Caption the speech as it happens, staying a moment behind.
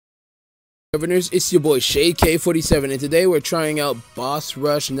Governors, it's your boy Shay K47, and today we're trying out Boss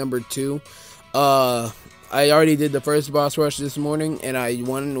Rush number 2. I already did the first Boss Rush this morning, and I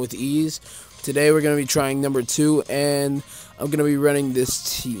won with ease. Today we're going to be trying number 2, and I'm going to be running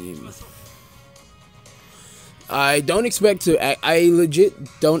this team. I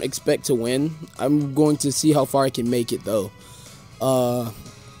legit don't expect to win. I'm going to see how far I can make it, though. I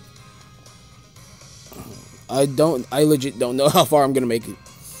legit don't know how far I'm going to make it.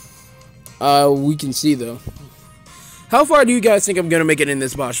 We can see though. How far do you guys think I'm gonna make it in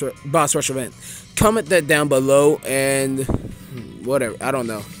this boss rush event? Comment that down below, and whatever, I don't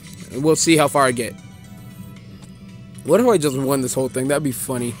know. We'll see how far I get. What if I just won this whole thing? That'd be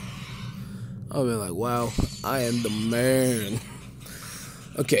funny. I'll be like, wow, I am the man.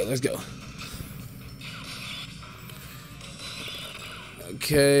 Okay, let's go.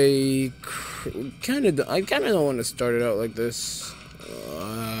 Okay, I kind of don't want to start it out like this.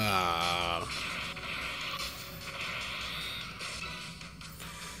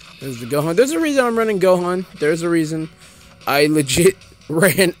 There's the Gohan. There's a reason I'm running Gohan. There's a reason. I legit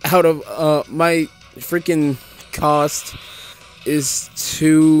ran out of my freaking cost is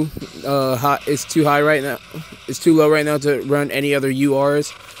too high. It's too high right now. It's too low right now to run any other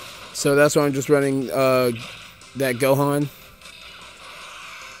URs. So that's why I'm just running that Gohan.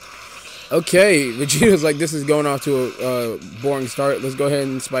 Okay, Vegeta's like, this is going off to a boring start. Let's go ahead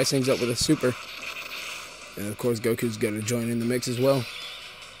and spice things up with a super. And of course, Goku's going to join in the mix as well.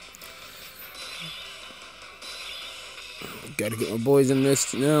 Gotta get my boys in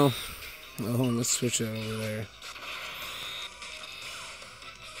this now. Oh, hold on, let's switch that over there.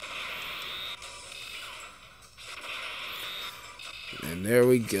 And there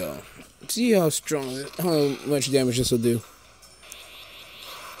we go. See how much damage this will do.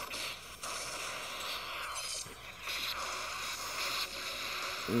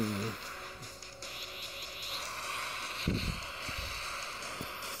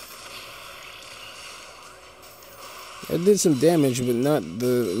 I did some damage, but not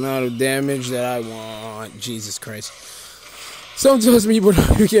the amount of damage that I want. Jesus Christ. Someone tells me we're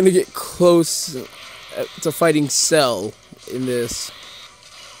going to get close to fighting Cell in this.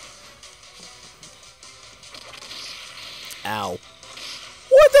 Ow.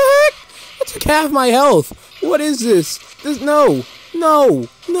 What the heck? I took half my health. What is this? No.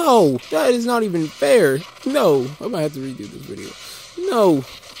 That is not even fair. No. I might have to redo this video. No.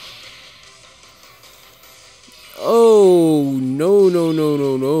 Oh, no.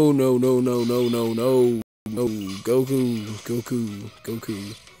 Goku.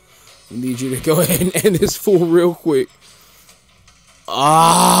 I need you to go ahead and end this fool real quick.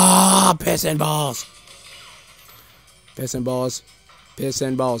 Piss and balls.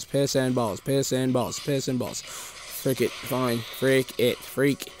 Frick it, fine. Frick it,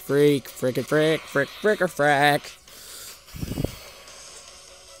 freak or frack.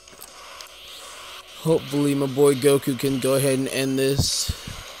 Hopefully my boy Goku can go ahead and end this.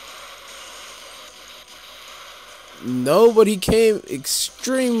 No, but he came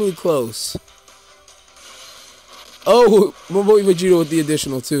extremely close. Oh, my boy Vegeta with the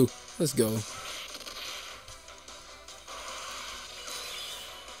additional 2. Let's go.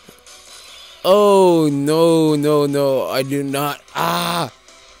 Oh, no. I do not. I'm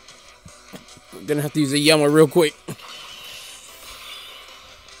gonna have to use a Yama real quick.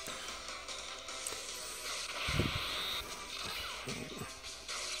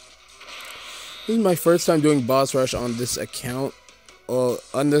 This is my first time doing Boss Rush on this account,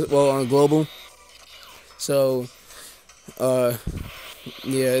 on global. So, yeah,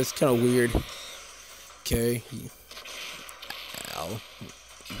 it's kind of weird. Okay. Ow.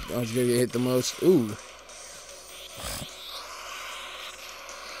 I was gonna get hit the most. Ooh.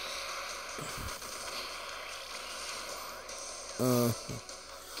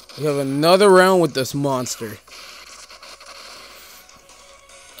 We have another round with this monster.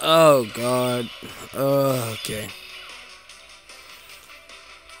 Oh God. Okay.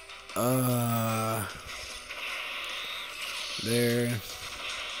 There.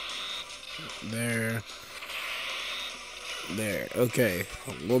 Okay.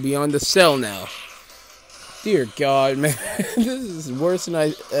 We'll be on the Cell now. Dear God, man. This is worse than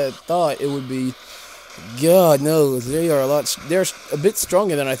I thought it would be. God knows. They're a bit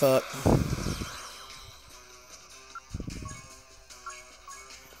stronger than I thought.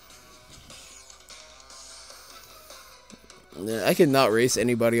 I cannot race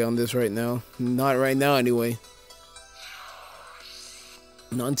anybody on this right now. Not right now, anyway.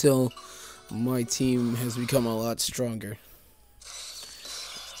 Not until my team has become a lot stronger.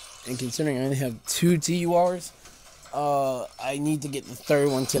 And considering I only have 2 TURs, I need to get the third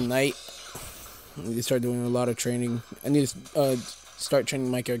one tonight. I need to start doing a lot of training. I need to start training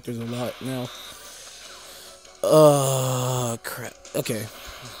my characters a lot now. Crap. Okay,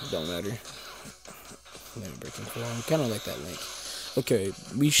 don't matter. Never breaking form. Kind of like that link. Okay,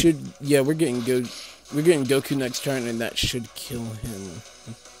 we should. Yeah, we're getting Goku next turn, and that should kill him.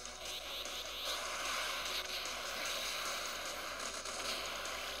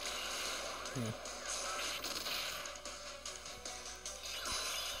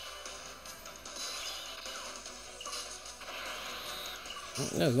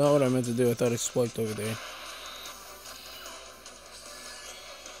 That's not what I meant to do. I thought I swiped over there.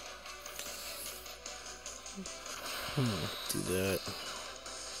 Do that.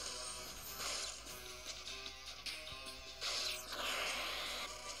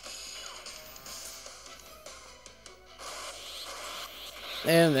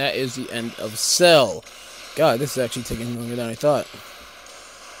 And that is the end of Cell. God, this is actually taking longer than I thought.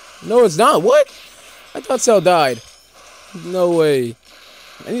 No, it's not. What? I thought Cell died. No way.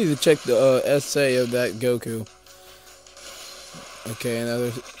 I need to check the essay of that Goku. Okay,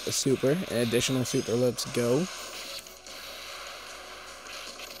 another super. An additional super. Let's go.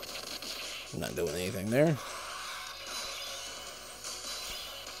 Not doing anything there.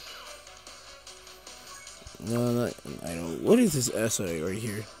 No, I don't. What is this essay right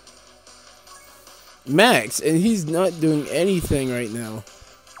here? Max, and he's not doing anything right now.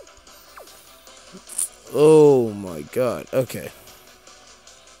 Oh my god. Okay.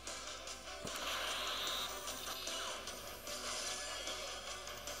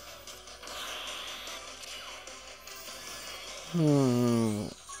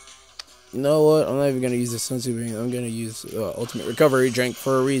 You know what? I'm not even going to use the Senzu Bean. I'm going to use Ultimate Recovery Drink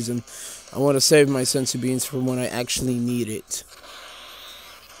for a reason. I want to save my Senzu Beans for when I actually need it.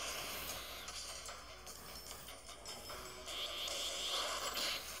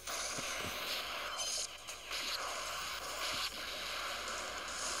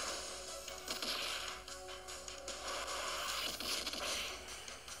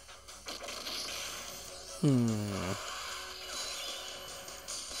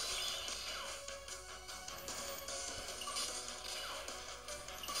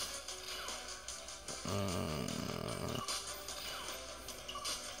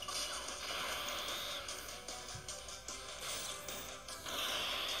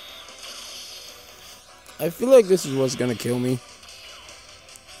 I feel like this is what's gonna kill me.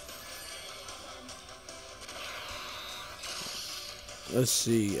 Let's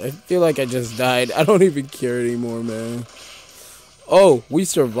see. I feel like I just died. I don't even care anymore, man. Oh, we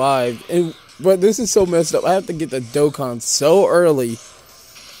survived. But this is so messed up. I have to get the Dokkan so early.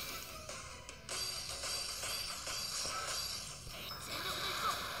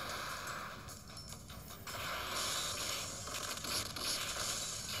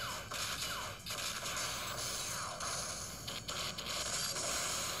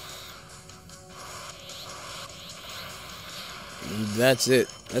 That's it.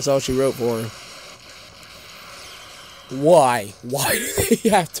 That's all she wrote for her. Why? Why do they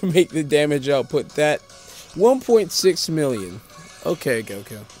have to make the damage output that 1.6 million? Okay,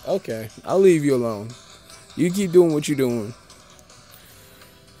 Goku. Okay, I'll leave you alone. You keep doing what you're doing.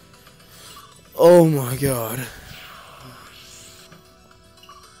 Oh my god.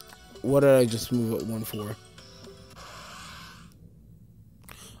 What did I just move up one for?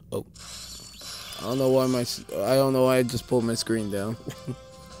 Oh. I don't know why I just pulled my screen down.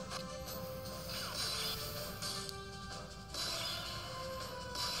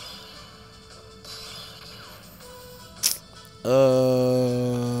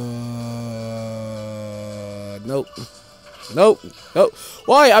 Nope. Nope.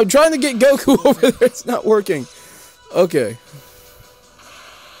 Why? I'm trying to get Goku over there. It's not working. Okay.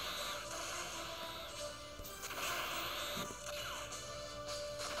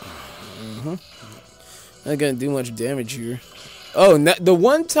 Not gonna do much damage here. Oh, the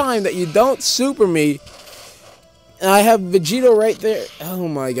one time that you don't super me, and I have Vegito right there. Oh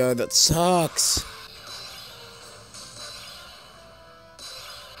my god, that sucks.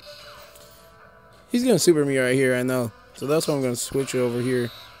 He's gonna super me right here, I know. So that's why I'm gonna switch over here.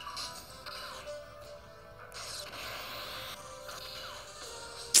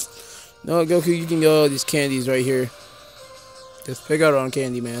 No, Goku, you can go all these candies right here. Just pick out on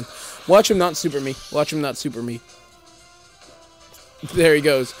candy, man. Watch him not super me. Watch him not super me. There he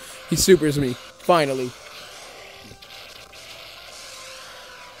goes. He supers me. Finally.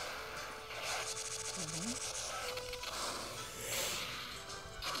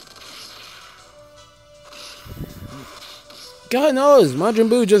 God knows, Majin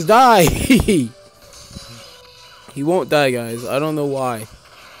Buu just died. He won't die, guys. I don't know why.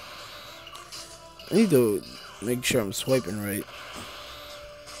 I need to make sure I'm swiping right.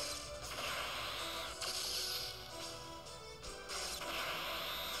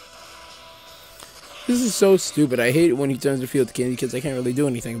 This is so stupid. I hate it when he turns the field to candy because I can't really do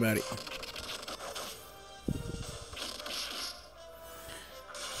anything about it.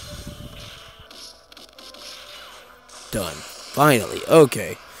 Done. Finally.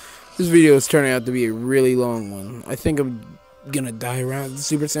 Okay. This video is turning out to be a really long one. I think I'm gonna die around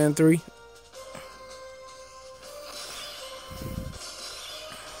Super Saiyan 3.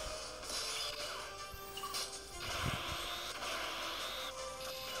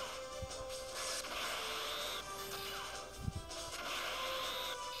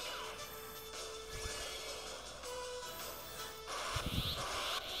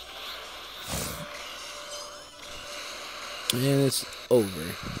 And it's over.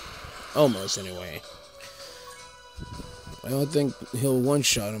 Almost, anyway. I don't think he'll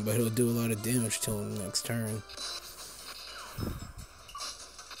one-shot him, but he'll do a lot of damage to him next turn.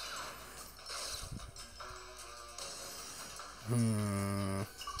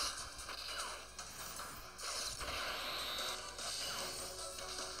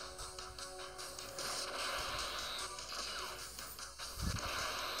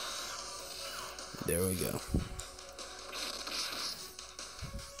 There we go.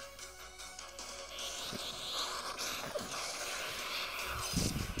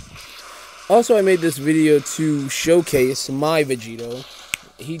 Also, I made this video to showcase my Vegito.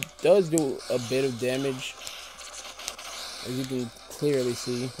 He does do a bit of damage, as you can clearly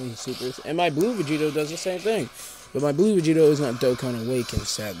see when he supers. And my blue Vegito does the same thing. But my blue Vegito is not Dokkan Awakened,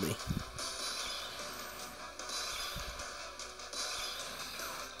 sadly.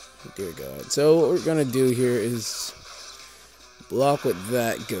 Dear God. So what we're going to do here is block with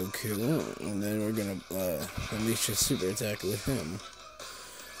that Goku. And then we're going to unleash a super attack with him.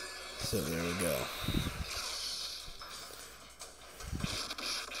 So there we go.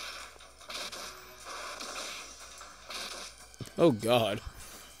 Oh God.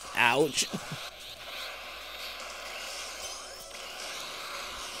 Ouch.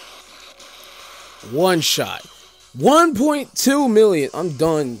 One shot. 1.2 million. I'm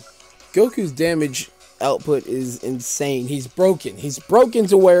done. Goku's damage output is insane. He's broken. He's broken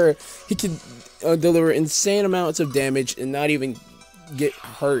to where he can deliver insane amounts of damage and not even get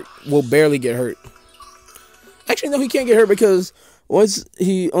hurt. Will barely get hurt. Actually, no, he can't get hurt because once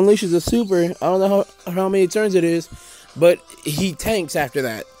he unleashes a super, I don't know how many turns it is, but he tanks after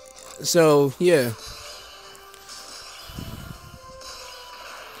that. So, yeah.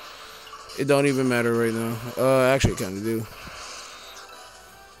 It don't even matter right now. Actually, kind of do.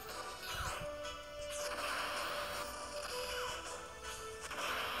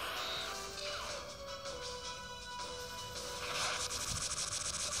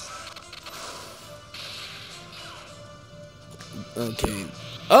 Okay.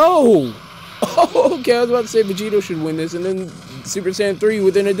 Oh! Oh, okay, I was about to say Vegito should win this, and then Super Saiyan 3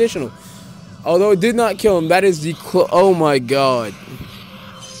 with an additional. Although it did not kill him, that is the oh my God.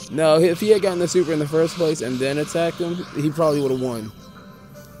 No, if he had gotten the super in the first place and then attacked him, he probably would have won.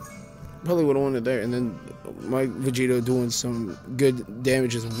 Probably would have won it there, and then my Vegito doing some good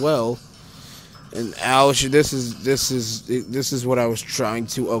damage as well. And ouch, this is what I was trying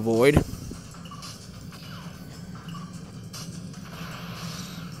to avoid.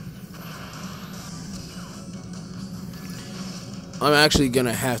 I'm actually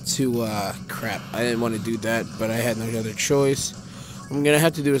gonna have to, crap, I didn't want to do that, but I had no other choice. I'm gonna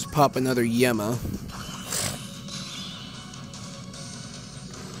have to do is pop another Yema.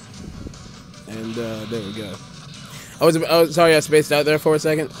 And, there we go. I was sorry I spaced out there for a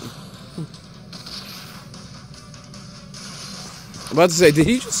second. I'm about to say, did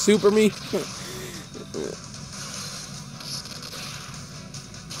he just super me?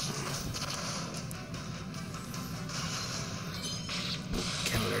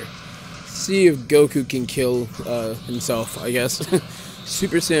 See if Goku can kill himself, I guess.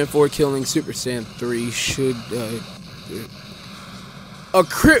 Super Saiyan 4 killing Super Saiyan 3 should... a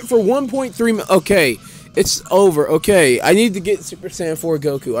crit for 1.3... Okay, it's over. Okay, I need to get Super Saiyan 4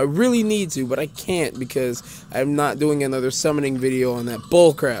 Goku. I really need to, but I can't because I'm not doing another summoning video on that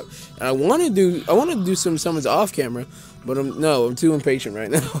bullcrap. And I want to do some summons off camera, but I'm too impatient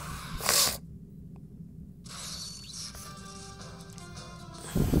right now.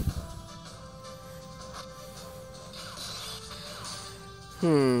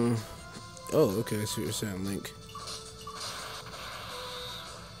 Oh, okay, Super Saiyan Link.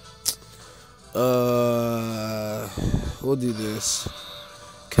 We'll do this.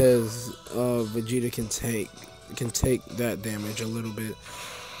 Cause Vegeta can take that damage a little bit.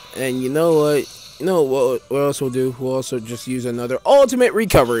 And you know what? No, what else we'll do? We'll also just use another ultimate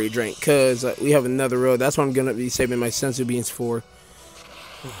recovery drink, because we have another road. That's what I'm going to be saving my senzu beans for.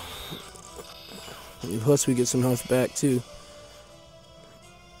 And plus, we get some health back, too.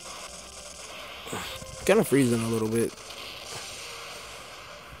 Kind of freezing a little bit.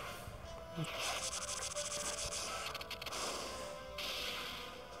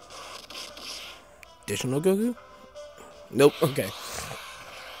 Additional Goku? Nope, okay.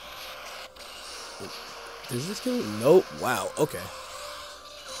 Does this kill him? Nope. Wow, okay.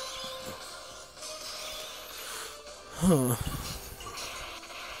 Huh.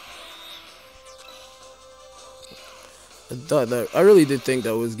 I really did think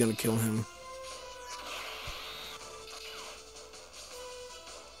that was gonna kill him.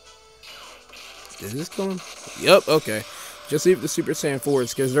 Did this kill him? Yep, okay. Just leave the Super Saiyan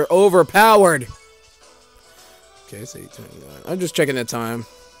 4s because they're overpowered. Okay, it's 8:29. I'm just checking the time.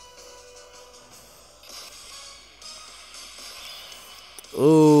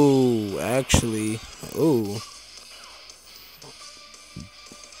 Oh, actually,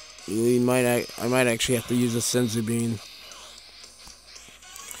 I might actually have to use a senzu bean.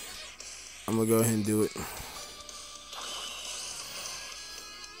 I'm gonna go ahead and do it.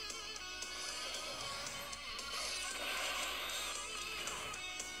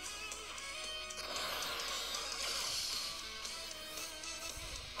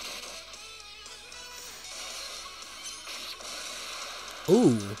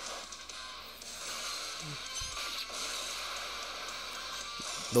 Ooh.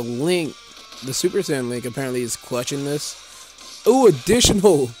 The Super Saiyan Link apparently is clutching this. Ooh,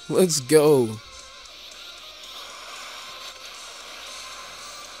 additional. Let's go.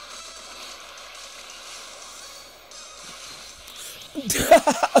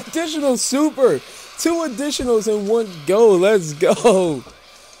 Additional super. 2 additionals in one go. Let's go.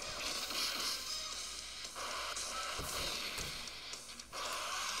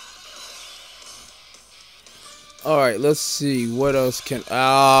 Alright, let's see. What else can...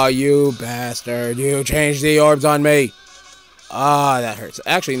 Ah, you bastard. You changed the orbs on me. Ah, that hurts.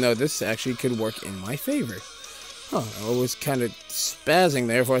 Actually, no. This actually could work in my favor. Huh. I was kind of spazzing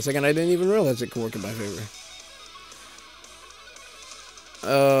there for a second. I didn't even realize it could work in my favor.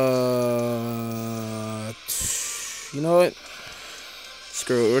 You know what?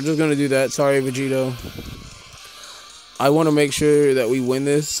 Screw it. We're just going to do that. Sorry, Vegito. I want to make sure that we win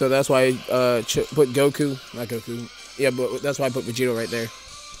this, so that's why I put Goku. Not Goku. Yeah, but that's why I put Vegito right there.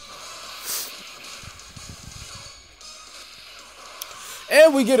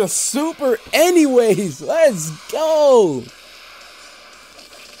 And we get a super anyways. Let's go.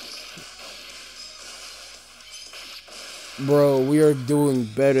 Bro, we are doing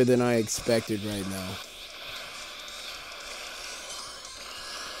better than I expected right now.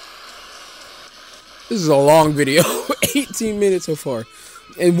 This is a long video. 18 minutes so far.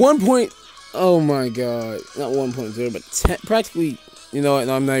 At one point, oh my god. Not 1.0, but 10, practically, you know what,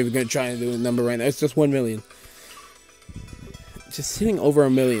 no, I'm not even going to try and do a number right now. It's just 1 million. Just hitting over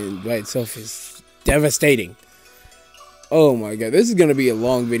 1 million by itself is devastating. Oh my god. This is going to be a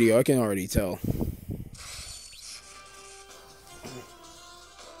long video. I can already tell.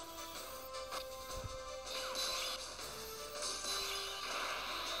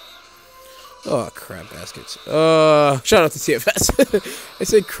 Oh, crap baskets. Shout out to TFS. I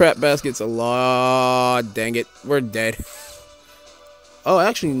said crap baskets a lot. Dang it. We're dead. Oh,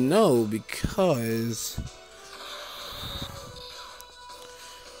 actually, no, because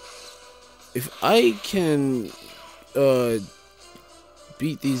if I can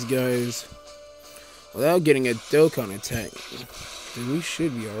beat these guys without getting a Dokkan attack, then we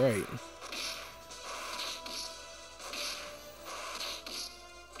should be alright.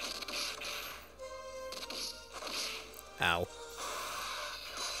 Ow.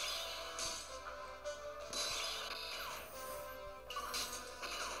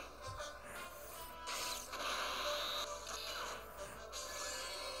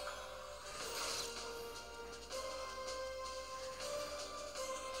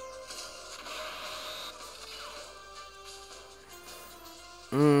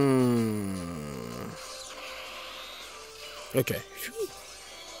 Okay.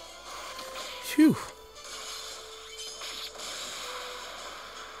 Phew.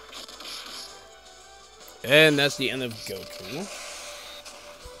 And that's the end of Goku.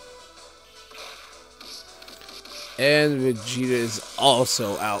 And Vegeta is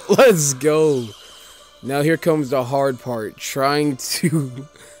also out. Let's go. Now here comes the hard part. Trying to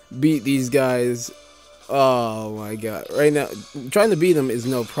beat these guys. Oh my god. Right now, trying to beat them is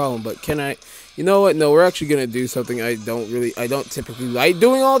no problem. But can I... You know what? No, we're actually going to do something I don't typically like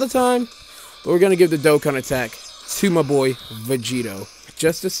doing all the time. But we're going to give the Dokkan attack to my boy Vegito,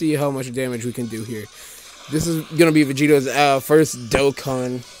 just to see how much damage we can do here. This is going to be Vegito's first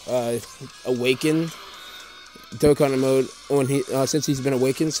Dokkan awakened. Dokkan mode when since he's been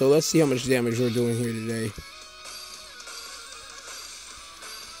awakened. So let's see how much damage we're doing here today.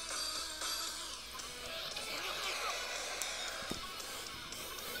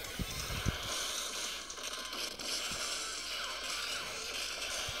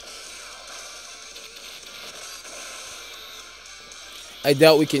 I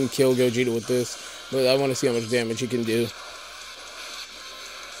doubt we can kill Gogeta with this, but I want to see how much damage he can do.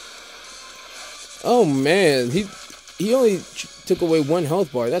 Oh man, he only took away 1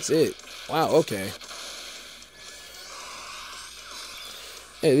 health bar. That's it. Wow. Okay.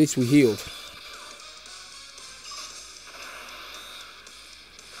 Hey, at least we healed.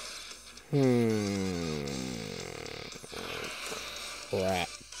 Crap.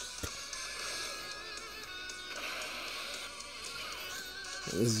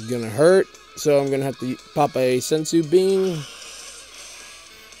 This is gonna hurt, so I'm gonna have to pop a Sensu Bean.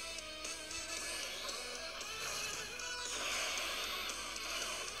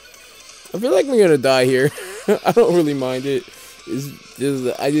 I feel like I'm gonna die here. I don't really mind it.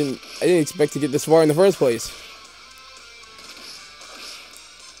 I didn't expect to get this far in the first place.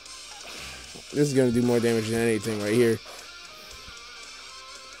 This is gonna do more damage than anything right here.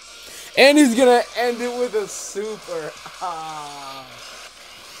 And he's gonna end it with a super.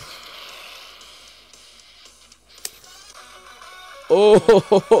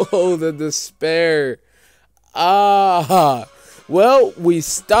 Oh, the despair. Well, we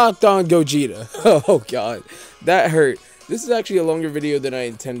stopped on Gogeta. Oh, God. That hurt. This is actually a longer video than I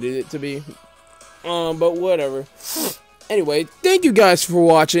intended it to be. But whatever. Anyway, thank you guys for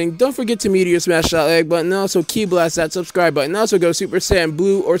watching. Don't forget to meteor smash that like button. And also, key blast that subscribe button. Also, go Super Saiyan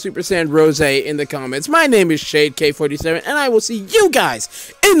Blue or Super Saiyan Rose in the comments. My name is ShadeK47, and I will see you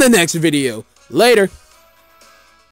guys in the next video. Later.